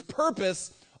there was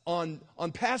purpose on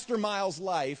Pastor Miles'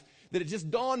 life that it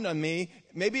just dawned on me,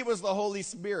 maybe it was the Holy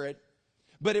Spirit,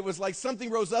 but it was like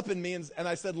something rose up in me, and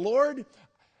I said, Lord,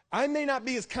 I may not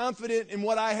be as confident in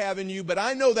what I have in you, but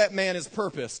I know that man is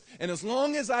purposed. And as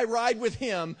long as I ride with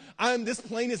him, this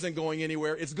plane isn't going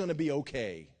anywhere. It's going to be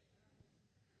okay.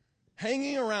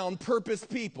 Hanging around purposed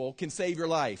people can save your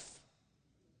life.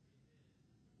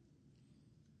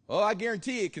 Oh, I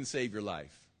guarantee it can save your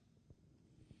life.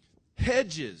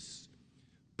 Hedges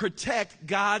protect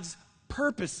God's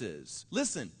purposes.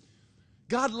 Listen,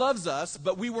 God loves us,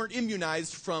 but we weren't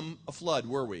immunized from a flood,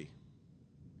 were we?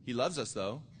 He loves us,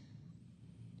 though.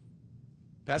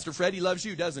 Pastor Fred, he loves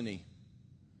you, doesn't he?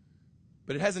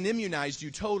 But it hasn't immunized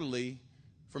you totally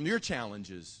from your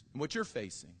challenges and what you're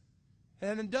facing. It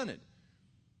hasn't done it.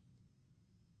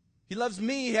 He loves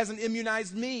me. He hasn't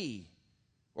immunized me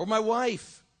or my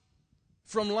wife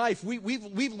from life.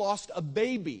 We've lost a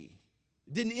baby.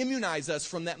 Didn't immunize us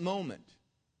from that moment.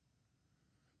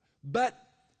 But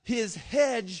his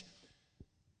hedge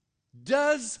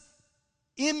does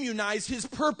immunize his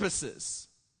purposes.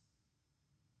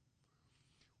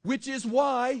 Which is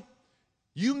why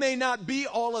you may not be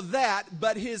all of that,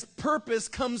 but his purpose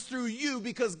comes through you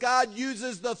because God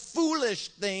uses the foolish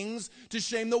things to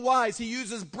shame the wise. He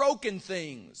uses broken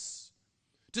things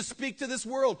to speak to this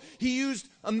world. He used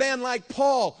a man like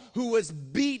Paul who was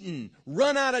beaten,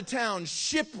 run out of town,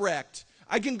 shipwrecked.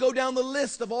 I can go down the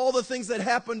list of all the things that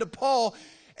happened to Paul.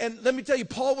 And let me tell you,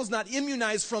 Paul was not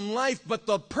immunized from life, but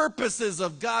the purposes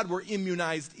of God were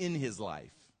immunized in his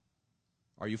life.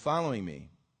 Are you following me?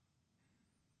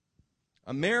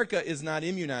 America is not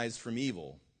immunized from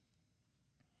evil.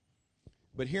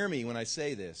 But hear me when I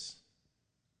say this.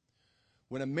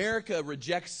 When America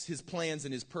rejects his plans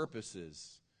and his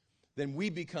purposes, then we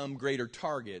become greater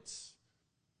targets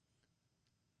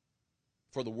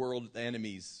for the world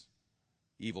enemy's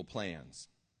evil plans.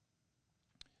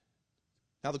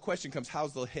 Now the question comes,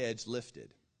 how's the hedge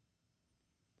lifted?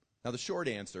 Now the short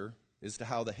answer as to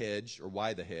how the hedge, or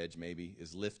why the hedge maybe,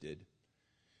 is lifted.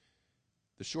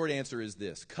 The short answer is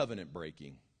this: covenant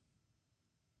breaking.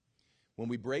 When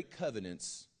we break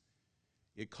covenants,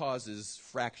 it causes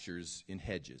fractures in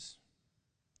hedges.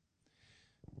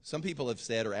 Some people have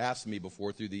said or asked me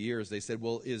before through the years, they said,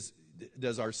 well,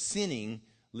 does our sinning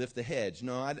lift the hedge?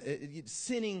 No,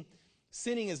 sinning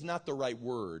is not the right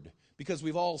word, because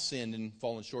we've all sinned and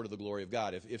fallen short of the glory of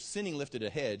God. If sinning lifted a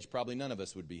hedge, probably none of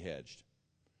us would be hedged,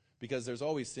 because there's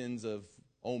always sins of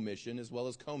omission as well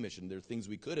as commission. There are things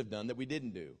we could have done that we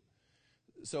didn't do.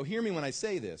 So hear me when I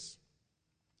say this.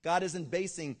 God isn't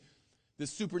basing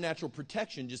this supernatural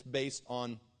protection just based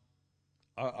on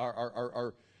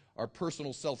our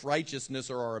personal self-righteousness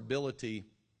or our ability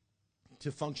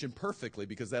to function perfectly,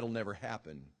 because that'll never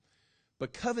happen.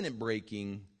 But covenant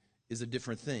breaking is a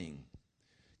different thing.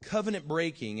 Covenant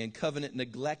breaking and covenant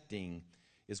neglecting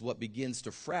is what begins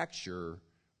to fracture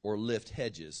or lift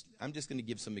hedges. I'm just going to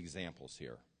give some examples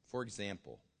here. For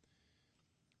example,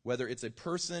 whether it's a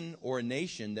person or a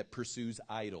nation that pursues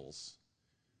idols,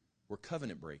 we're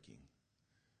covenant breaking.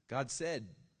 God said,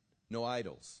 no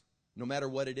idols, no matter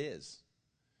what it is.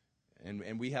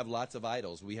 And we have lots of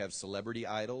idols. We have celebrity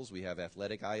idols. We have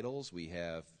athletic idols. We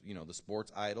have, the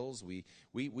sports idols.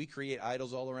 We create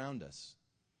idols all around us.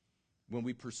 When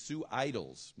we pursue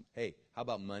idols, hey, how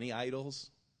about money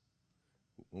idols?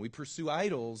 When we pursue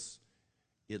idols,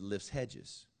 it lifts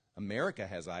hedges. America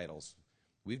has idols.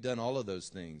 We've done all of those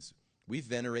things. We've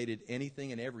venerated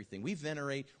anything and everything. We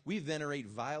venerate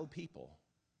vile people.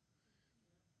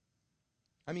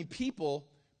 I mean, people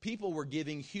were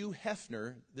giving Hugh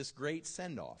Hefner this great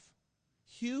send-off.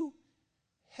 Hugh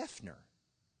Hefner.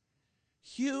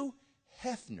 Hugh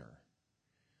Hefner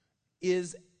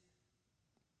is,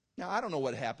 now I don't know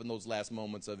what happened those last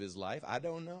moments of his life. I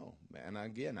don't know. And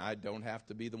again, I don't have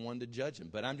to be the one to judge him.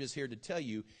 But I'm just here to tell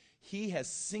you, he has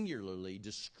singularly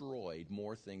destroyed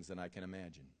more things than I can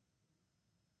imagine.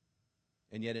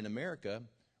 And yet in America,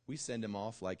 we send him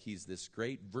off like he's this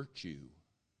great virtue,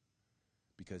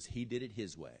 because he did it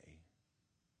his way.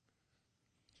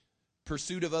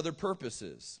 Pursuit of other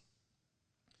purposes.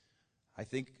 I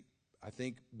think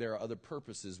there are other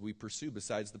purposes we pursue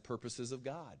besides the purposes of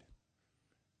God.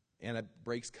 And it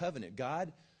breaks covenant.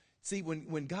 God, see,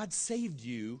 when God saved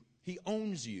you, He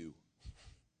owns you.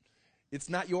 It's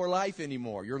not your life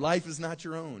anymore. Your life is not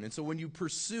your own. And so when you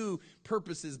pursue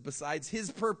purposes besides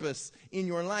His purpose in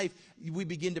your life, we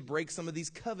begin to break some of these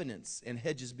covenants, and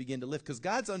hedges begin to lift. Because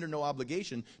God's under no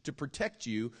obligation to protect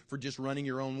you for just running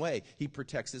your own way. He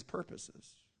protects His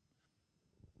purposes.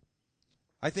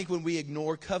 I think when we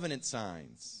ignore covenant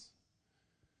signs,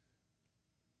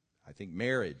 I think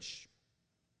marriage,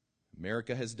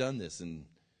 America has done this in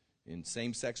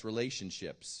same-sex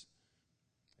relationships.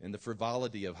 And the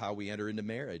frivolity of how we enter into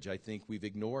marriage. I think we've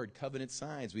ignored covenant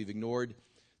signs. We've ignored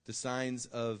the signs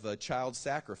of child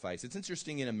sacrifice. It's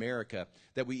interesting in America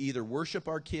that we either worship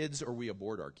our kids or we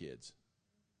abort our kids.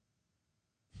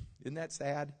 Isn't that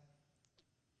sad?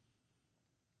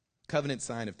 Covenant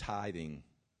sign of tithing.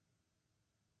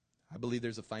 I believe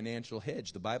there's a financial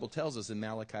hedge. The Bible tells us in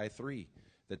Malachi 3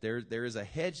 that there is a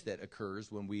hedge that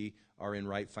occurs when we are in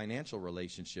right financial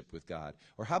relationship with God.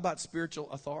 Or how about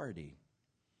spiritual authority?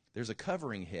 There's a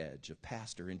covering hedge of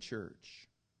pastor in church.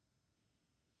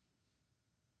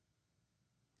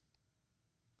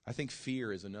 I think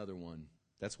fear is another one.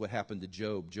 That's what happened to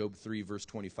Job. Job 3, verse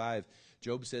 25.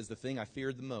 Job says, the thing I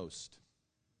feared the most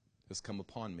has come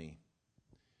upon me.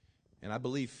 And I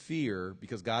believe fear,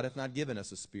 because God hath not given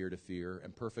us a spirit of fear,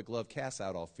 and perfect love casts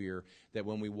out all fear, that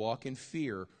when we walk in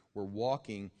fear, we're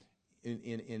walking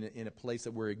in a place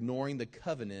that we're ignoring the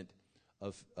covenant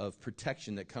of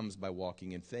protection that comes by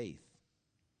walking in faith.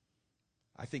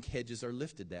 I think hedges are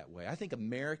lifted that way. I think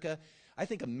America,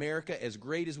 as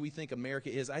great as we think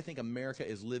America is, I think America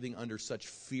is living under such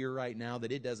fear right now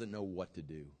that it doesn't know what to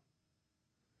do.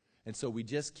 And so we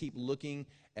just keep looking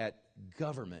at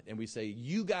government, and we say,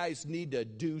 you guys need to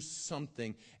do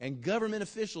something. And government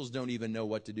officials don't even know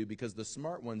what to do, because the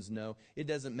smart ones know it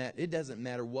doesn't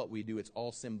matter what we do. It's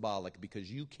all symbolic,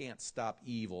 because you can't stop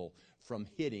evil from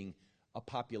hitting a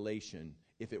population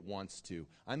if it wants to.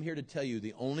 I'm here to tell you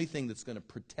the only thing that's going to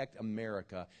protect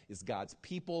America is God's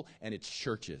people and its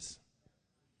churches.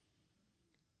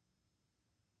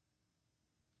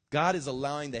 God is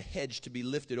allowing the hedge to be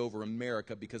lifted over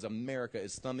America because America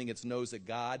is thumbing its nose at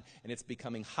God, and it's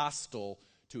becoming hostile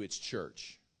to its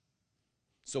church.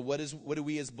 So what do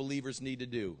we as believers need to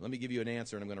do? Let me give you an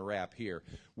answer, and I'm going to wrap here.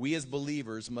 We as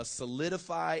believers must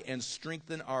solidify and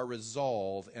strengthen our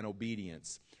resolve and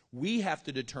obedience. We have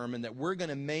to determine that we're going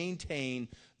to maintain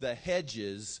the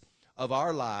hedges of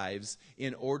our lives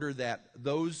in order that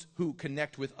those who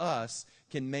connect with us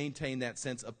can maintain that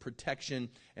sense of protection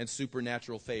and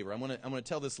supernatural favor. I'm going to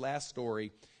tell this last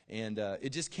story, and it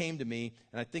just came to me,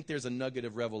 and I think there's a nugget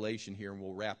of revelation here, and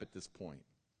we'll wrap at this point.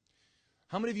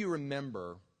 How many of you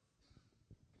remember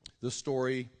the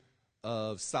story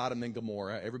of Sodom and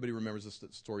Gomorrah? Everybody remembers the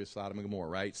story of Sodom and Gomorrah,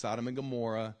 right? Sodom and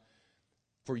Gomorrah,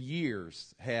 for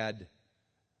years, had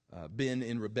been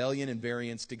in rebellion and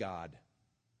variance to God.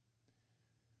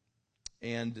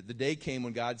 And the day came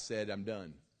when God said, I'm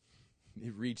done.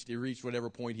 He reached whatever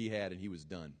point he had, and he was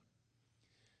done.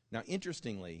 Now,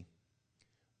 interestingly,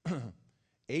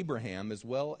 Abraham as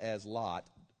well as Lot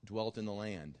dwelt in the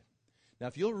land. Now,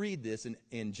 if you'll read this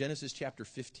in Genesis chapter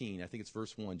 15, I think it's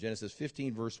verse 1, Genesis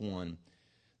 15, verse 1,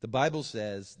 the Bible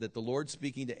says that the Lord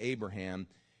speaking to Abraham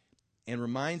and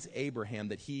reminds Abraham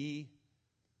that he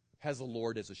has the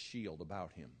Lord as a shield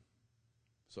about him.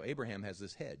 So Abraham has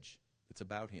this hedge that's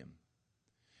about him.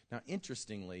 Now,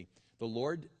 interestingly, the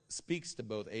Lord speaks to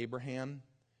both Abraham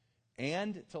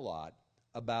and to Lot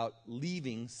about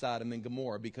leaving Sodom and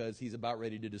Gomorrah because he's about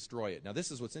ready to destroy it. Now,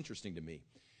 this is what's interesting to me.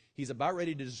 He's about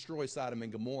ready to destroy Sodom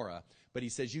and Gomorrah, but he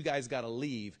says, you guys got to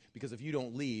leave, because if you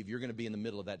don't leave, you're going to be in the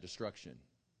middle of that destruction.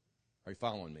 Are you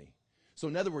following me? So,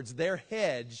 in other words, their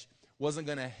hedge wasn't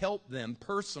going to help them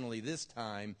personally this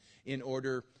time in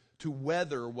order to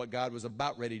weather what God was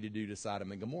about ready to do to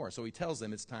Sodom and Gomorrah. So he tells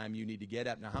them it's time, you need to get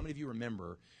up. Now, how many of you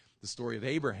remember the story of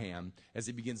Abraham as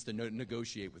he begins to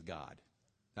negotiate with God?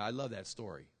 Now, I love that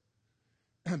story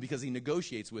because he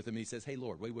negotiates with him and he says, hey,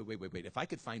 Lord, wait. If I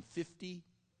could find 50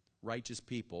 righteous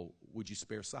people, would you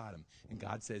spare Sodom? And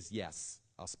God says, yes,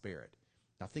 I'll spare it.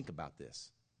 Now, think about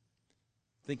this.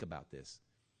 Think about this.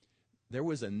 There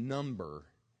was a number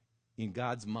in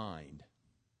God's mind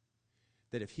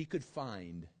that if he could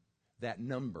find that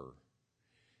number,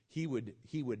 he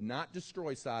would not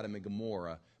destroy Sodom and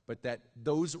Gomorrah, but that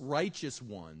those righteous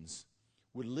ones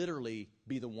would literally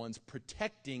be the ones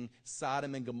protecting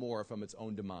Sodom and Gomorrah from its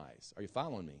own demise. Are you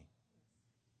following me?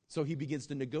 So he begins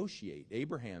to negotiate.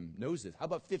 Abraham knows this. How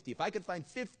about 50? If I could find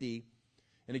 50,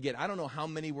 and again, I don't know how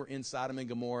many were in Sodom and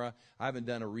Gomorrah. I haven't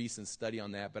done a recent study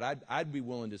on that, but I'd be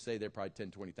willing to say there are probably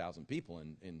 10,000, 20,000 people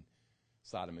in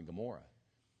Sodom and Gomorrah.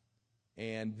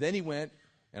 And then he went,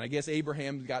 and I guess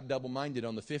Abraham got double-minded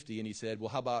on the 50, and he said, well,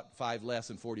 how about 5 less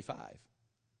than 45?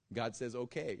 God says,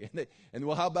 okay. And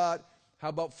well, how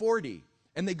about 40?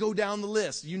 And they go down the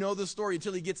list. You know the story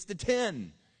until he gets to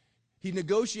 10. He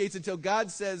negotiates until God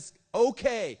says,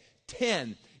 okay,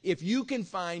 10. If you can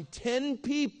find 10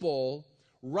 people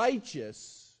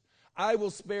righteous, I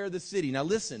will spare the city. Now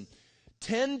listen,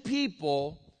 10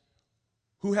 people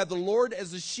who have the Lord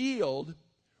as a shield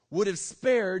would have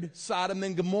spared Sodom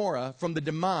and Gomorrah from the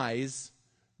demise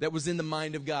that was in the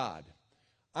mind of God.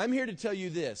 I'm here to tell you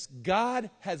this.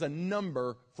 God has a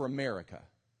number for America.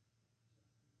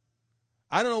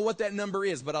 I don't know what that number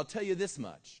is, but I'll tell you this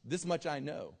much. This much I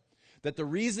know. That the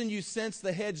reason you sense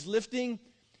the hedge lifting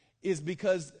is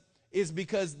because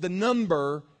the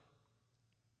number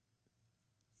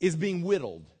is being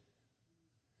whittled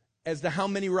as to how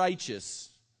many righteous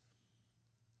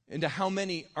and to how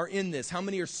many are in this, how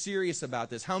many are serious about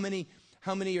this, how many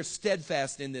are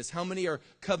steadfast in this, how many are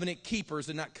covenant keepers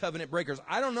and not covenant breakers.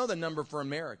 I don't know the number for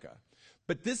America.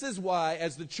 But this is why,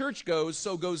 as the church goes,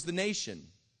 so goes the nation.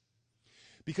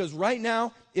 Because right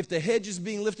now, if the hedge is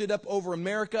being lifted up over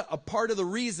America, a part of the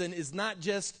reason is not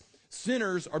just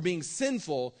sinners are being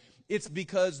sinful, it's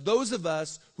because those of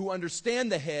us who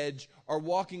understand the hedge are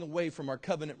walking away from our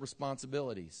covenant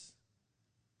responsibilities.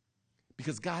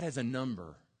 Because God has a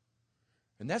number.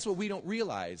 And that's what we don't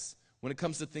realize when it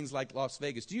comes to things like Las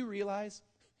Vegas. Do you realize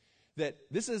that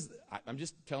this is, I'm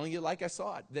just telling you like I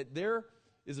saw it, that there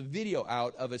is a video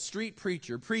out of a street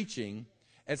preacher preaching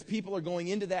as people are going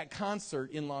into that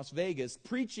concert in Las Vegas,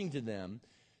 preaching to them,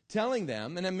 telling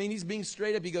them, and I mean, he's being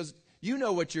straight up. He goes, you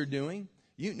know what you're doing.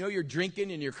 You know you're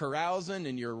drinking and you're carousing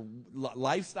and your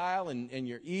lifestyle and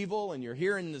you're evil and you're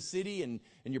here in the city and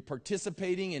you're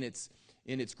participating in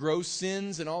its gross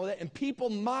sins and all of that. And people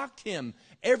mocked him.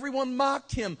 Everyone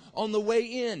mocked him on the way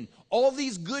in. All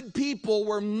these good people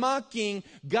were mocking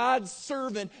God's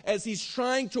servant as he's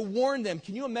trying to warn them.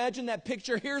 Can you imagine that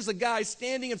picture? Here's a guy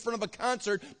standing in front of a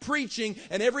concert preaching,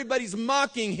 and everybody's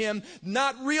mocking him,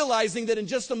 not realizing that in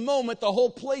just a moment the whole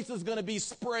place is going to be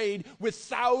sprayed with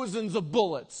thousands of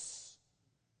bullets.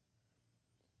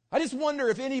 I just wonder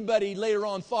if anybody later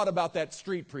on thought about that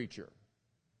street preacher.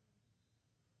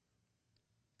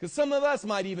 Because some of us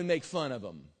might even make fun of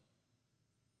him.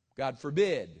 God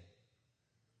forbid.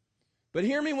 But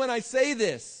hear me when I say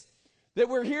this, that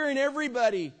we're hearing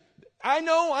everybody I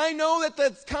know that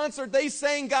the concert they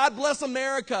sang God Bless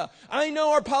America. I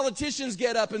know our politicians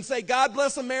get up and say God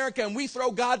Bless America, and we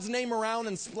throw God's name around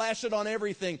and splash it on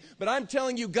everything. But I'm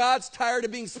telling you, God's tired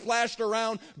of being splashed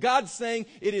around. God's saying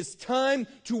it is time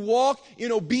to walk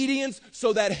in obedience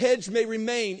so that hedge may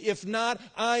remain. If not,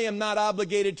 I am not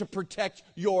obligated to protect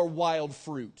your wild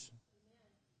fruit.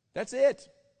 That's it.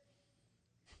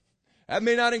 That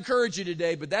may not encourage you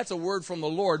today, but that's a word from the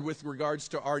Lord with regards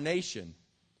to our nation.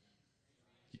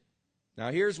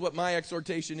 Now, here's what my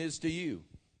exhortation is to you.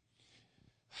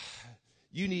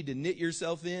 You need to knit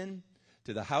yourself in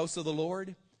to the house of the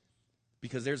Lord,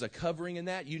 because there's a covering in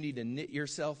that. You need to knit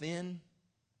yourself in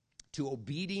to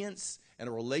obedience and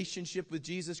a relationship with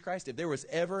Jesus Christ. If there was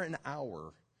ever an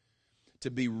hour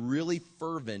to be really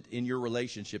fervent in your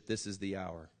relationship, this is the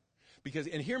hour. Because,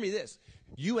 and hear me this,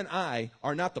 you and I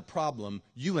are not the problem.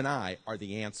 You and I are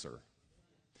the answer.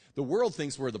 The world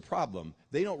thinks we're the problem.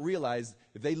 They don't realize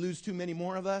if they lose too many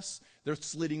more of us, they're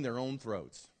slitting their own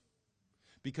throats.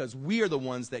 Because we are the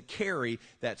ones that carry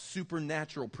that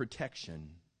supernatural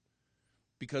protection,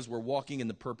 because we're walking in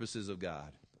the purposes of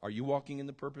God. Are you walking in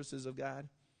the purposes of God?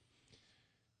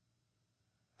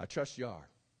 I trust you are.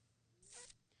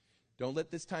 Don't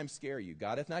let this time scare you.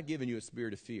 God hath not given you a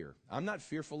spirit of fear. I'm not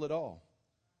fearful at all.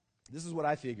 This is what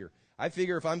I figure. I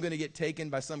figure if I'm going to get taken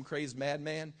by some crazed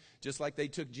madman, just like they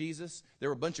took Jesus, there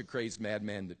were a bunch of crazed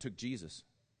madmen that took Jesus.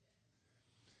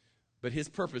 But his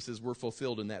purposes were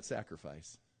fulfilled in that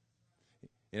sacrifice.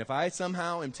 And if I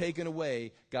somehow am taken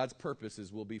away, God's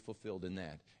purposes will be fulfilled in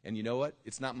that. And you know what?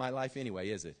 It's not my life anyway,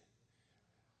 is it?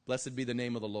 Blessed be the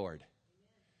name of the Lord.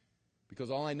 Because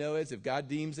all I know is if God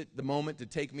deems it the moment to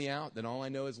take me out, then all I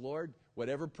know is, Lord,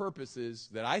 whatever purposes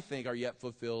that I think are yet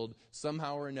fulfilled,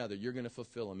 somehow or another, you're going to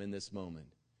fulfill them in this moment.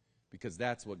 Because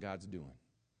that's what God's doing.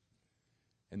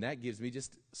 And that gives me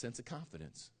just a sense of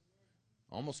confidence.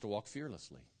 Almost to walk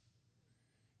fearlessly.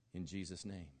 In Jesus'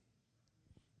 name.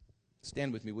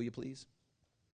 Stand with me, will you please?